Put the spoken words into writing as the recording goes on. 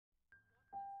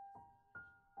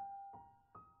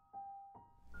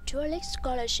Zuellig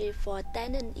Scholarship for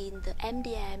talent in the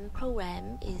MDM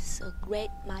program is a great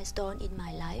milestone in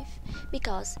my life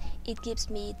because it gives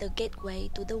me the gateway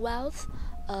to the wealth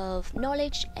of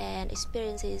knowledge and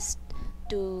experiences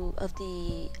of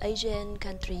the Asian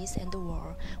countries and the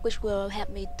world, which will help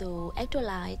me to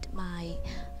actualize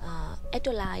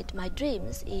my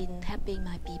dreams in helping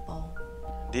my people.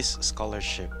 This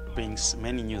scholarship brings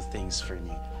many new things for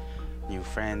me. New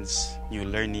friends, new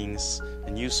learnings,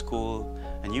 a new school,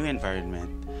 a new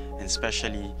environment, and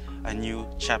especially a new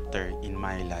chapter in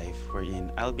my life wherein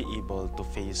I'll be able to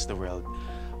face the world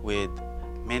with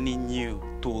many new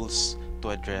tools to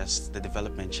address the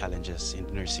development challenges in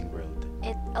the nursing world.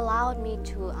 It allowed me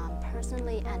to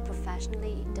personally and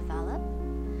professionally develop,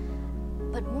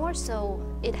 but more so,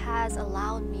 it has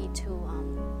allowed me to,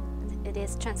 it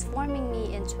is transforming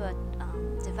me into a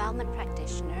development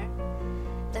practitioner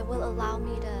that will allow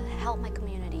me to help my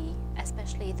community,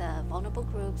 especially the vulnerable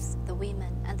groups, the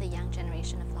women, and the young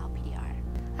generation of Lao PDR.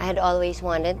 I had always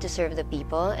wanted to serve the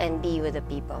people and be with the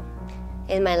people.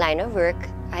 In my line of work,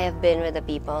 I have been with the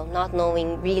people not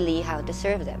knowing really how to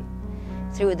serve them.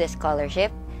 Through this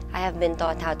scholarship, I have been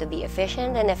taught how to be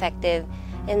efficient and effective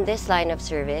in this line of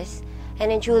service and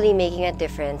in truly making a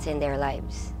difference in their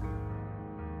lives.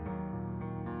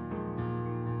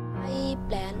 My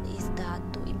plan is that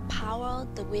to empower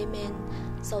the women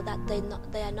so that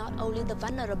they are not only the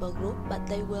vulnerable group, but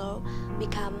they will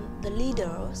become the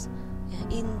leaders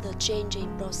in the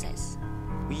changing process.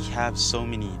 We have so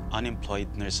many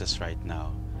unemployed nurses right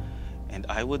now, and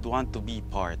I would want to be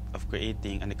part of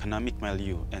creating an economic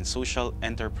milieu and social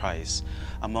enterprise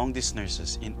among these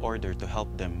nurses in order to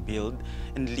help them build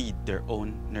and lead their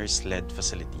own nurse-led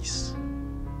facilities.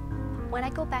 When I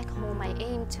go back home, my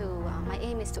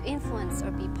aim is to influence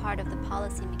or be part of the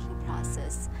policy-making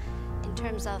process in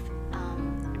terms of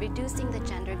reducing the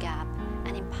gender gap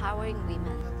and empowering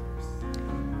women.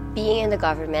 Being in the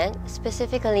government,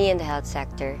 specifically in the health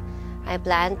sector, I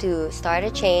plan to start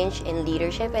a change in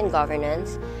leadership and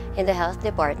governance in the health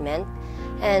department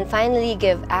and finally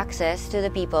give access to the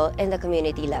people in the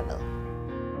community level.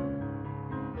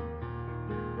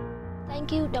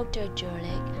 Thank you, Dr.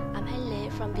 Zuellig. I'm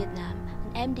Zuellig from Vietnam,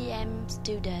 an MDM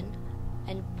student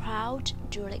and proud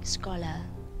Zuellig scholar.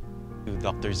 To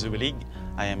Dr. Zuellig,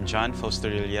 I am John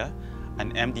Fausterilla,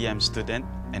 an MDM student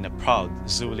and a proud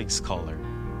Zuellig scholar.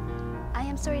 I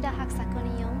am Surida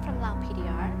Haksakuniyong from Lao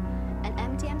PDR, an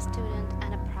MDM student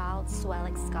and a proud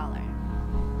Zuellig scholar.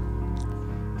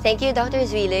 Thank you, Dr.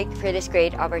 Zuellig, for this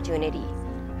great opportunity.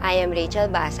 I am Rachel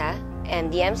Basa,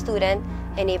 MDM student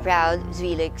and a proud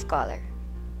Zuellig scholar.